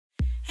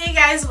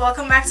guys,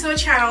 welcome back to our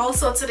channel.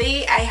 So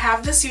today I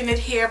have this unit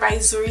here by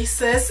Zury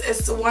Sis.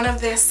 It's one of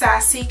their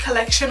Sassy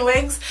collection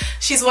wigs.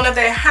 She's one of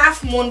their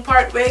half moon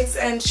part wigs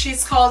and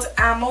she's called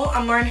AMO.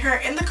 I'm wearing her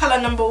in the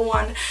color number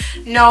 1.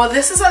 Now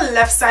this is a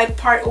left side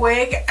part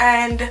wig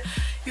and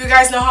you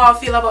guys know how I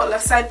feel about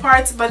left side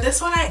parts, but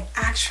this one I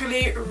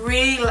actually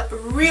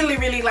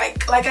really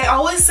like. Like I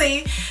always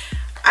say,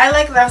 I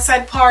like left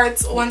side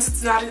parts once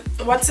it's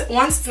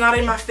not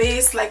in my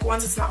face, like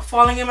once it's not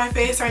falling in my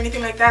face or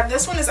anything like that.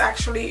 This one is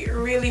actually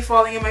really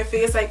falling in my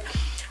face like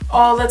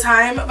all the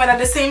time, but at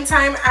the same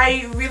time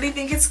I really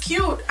think it's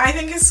cute. I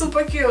think it's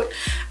super cute.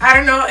 I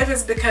don't know if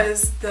it's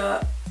because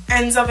the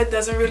ends of it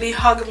doesn't really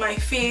hug my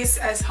face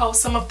as how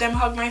some of them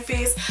hug my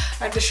face,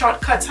 like the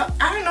shortcuts.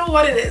 I don't know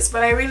what it is,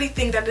 but I really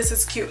think that this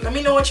is cute. Let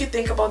me know what you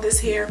think about this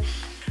hair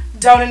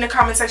down in the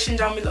comment section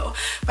down below.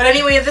 But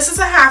anyway, this is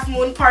a half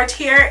moon part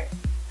here.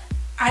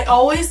 I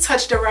always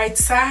touch the right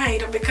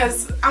side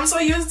because I'm so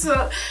used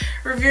to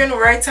reviewing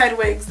right side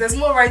wigs. There's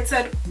more right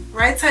side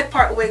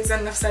part wigs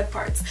than left side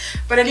parts.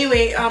 But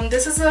anyway,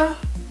 this is a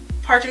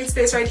parting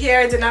space right here.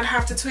 I did not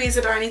have to tweeze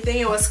it or anything.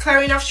 It was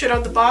clear enough straight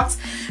out the box,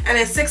 and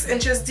it's 6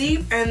 inches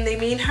deep. And they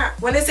mean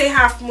when they say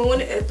half moon,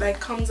 it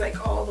like comes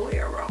like all the way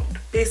around,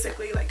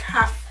 basically like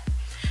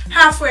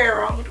halfway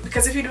around,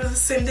 because if you do the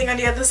same thing on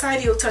the other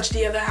side, you'll touch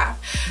the other half.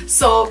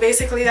 So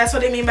basically that's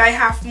what they mean by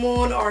half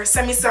moon or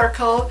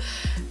semicircle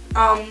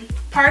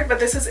part.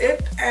 But this is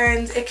it,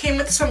 and it came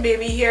with some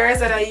baby hairs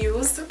that I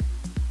used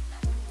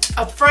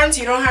up front.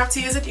 You don't have to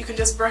use it, you can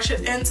just brush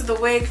it into the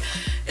wig.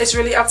 It's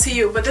really up to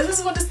you, but this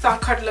is what the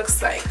stock cut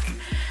looks like.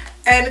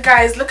 And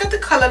guys, look at the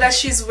color that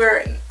she's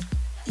wearing.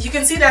 You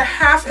can see that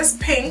half is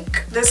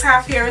pink, this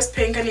half here is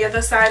pink, and the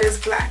other side is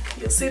black.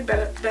 You'll see it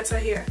better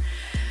here.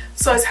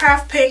 So it's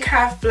half pink,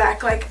 half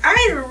black. Like,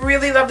 I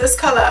really love this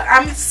color.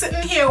 I'm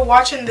sitting here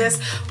watching this,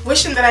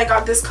 wishing that I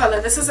got this color.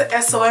 This is a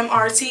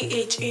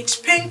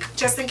SOMRTHH pink,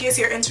 just in case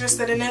you're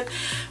interested in it.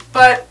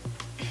 But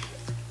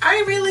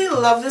I really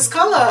love this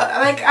color.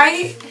 Like,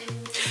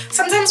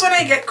 sometimes when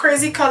I get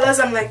crazy colors,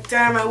 I'm like,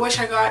 damn, I wish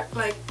I got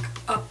like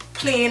a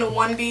plain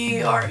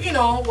 1B or, you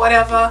know,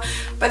 whatever.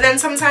 But then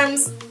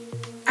sometimes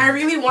I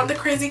really want the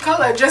crazy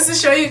color just to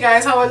show you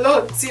guys how it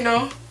looks, you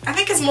know. I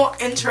think it's more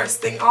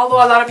interesting, although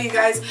a lot of you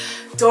guys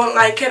don't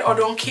like it or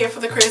don't care for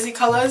the crazy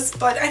colors,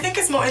 but I think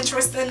it's more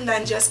interesting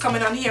than just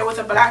coming on here with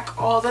a black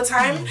all the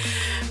time.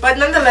 But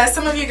nonetheless,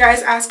 some of you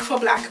guys asked for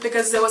black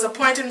because there was a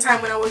point in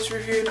time when I was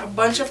reviewing a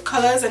bunch of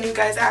colors and you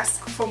guys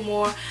asked for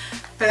more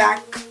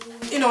black,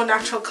 you know,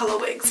 natural color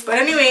wigs. But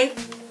anyway,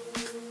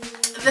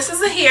 this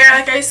is the hair.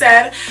 Like I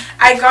said,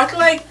 I got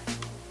like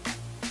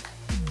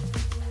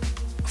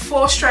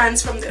 4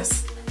 strands from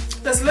this.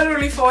 There's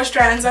literally 4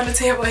 strands on the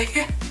table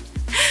here.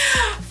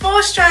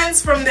 4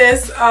 strands from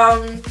this,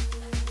 so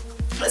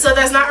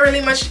there's not really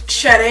much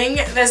shedding,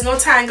 there's no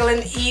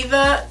tangling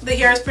either. The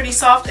hair is pretty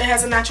soft, it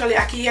has a natural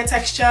yaki hair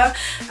texture,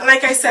 and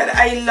like I said,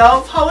 I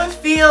love how it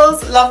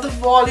feels, love the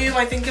volume,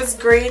 I think it's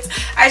great.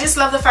 I just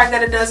love the fact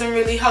that it doesn't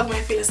really hug my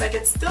face. Like,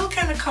 it's still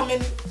kind of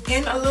coming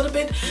in a little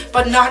bit,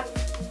 but not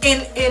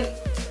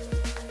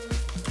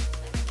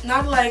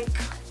not like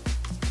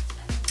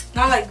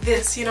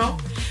this, you know.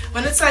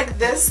 When it's like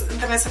this,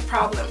 then it's a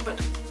problem, but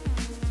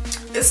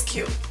it's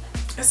cute.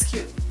 It's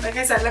cute. Like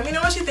I said, let me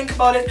know what you think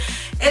about it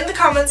in the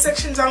comment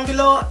section down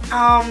below.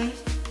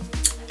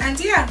 And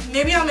yeah,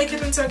 maybe I'll make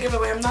it into a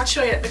giveaway. I'm not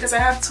sure yet because I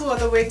have 2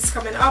 other wigs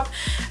coming up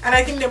and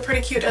I think they're pretty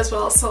cute as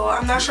well. So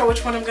I'm not sure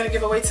which one I'm going to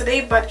give away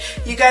today, but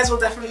you guys will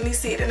definitely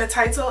see it in the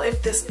title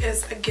if this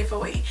is a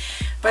giveaway.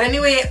 But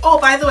anyway, oh,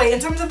 by the way, in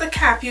terms of the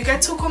cap, you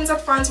get 2 combs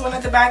up front, 1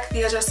 at the back,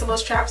 the adjustable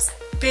straps,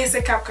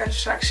 basic cap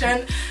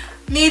construction,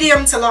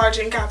 medium to large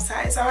in cap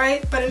size.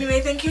 Alright, but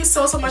anyway, thank you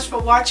so much for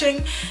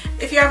watching.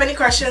 If you have any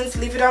questions,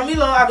 leave it down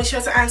below. I'll be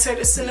sure to answer it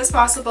as soon as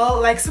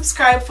possible. Like,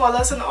 subscribe, follow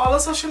us on all our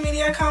social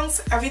media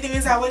accounts. Everything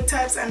is at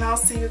WigTypes, and I'll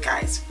see you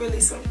guys really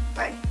soon.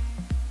 Bye.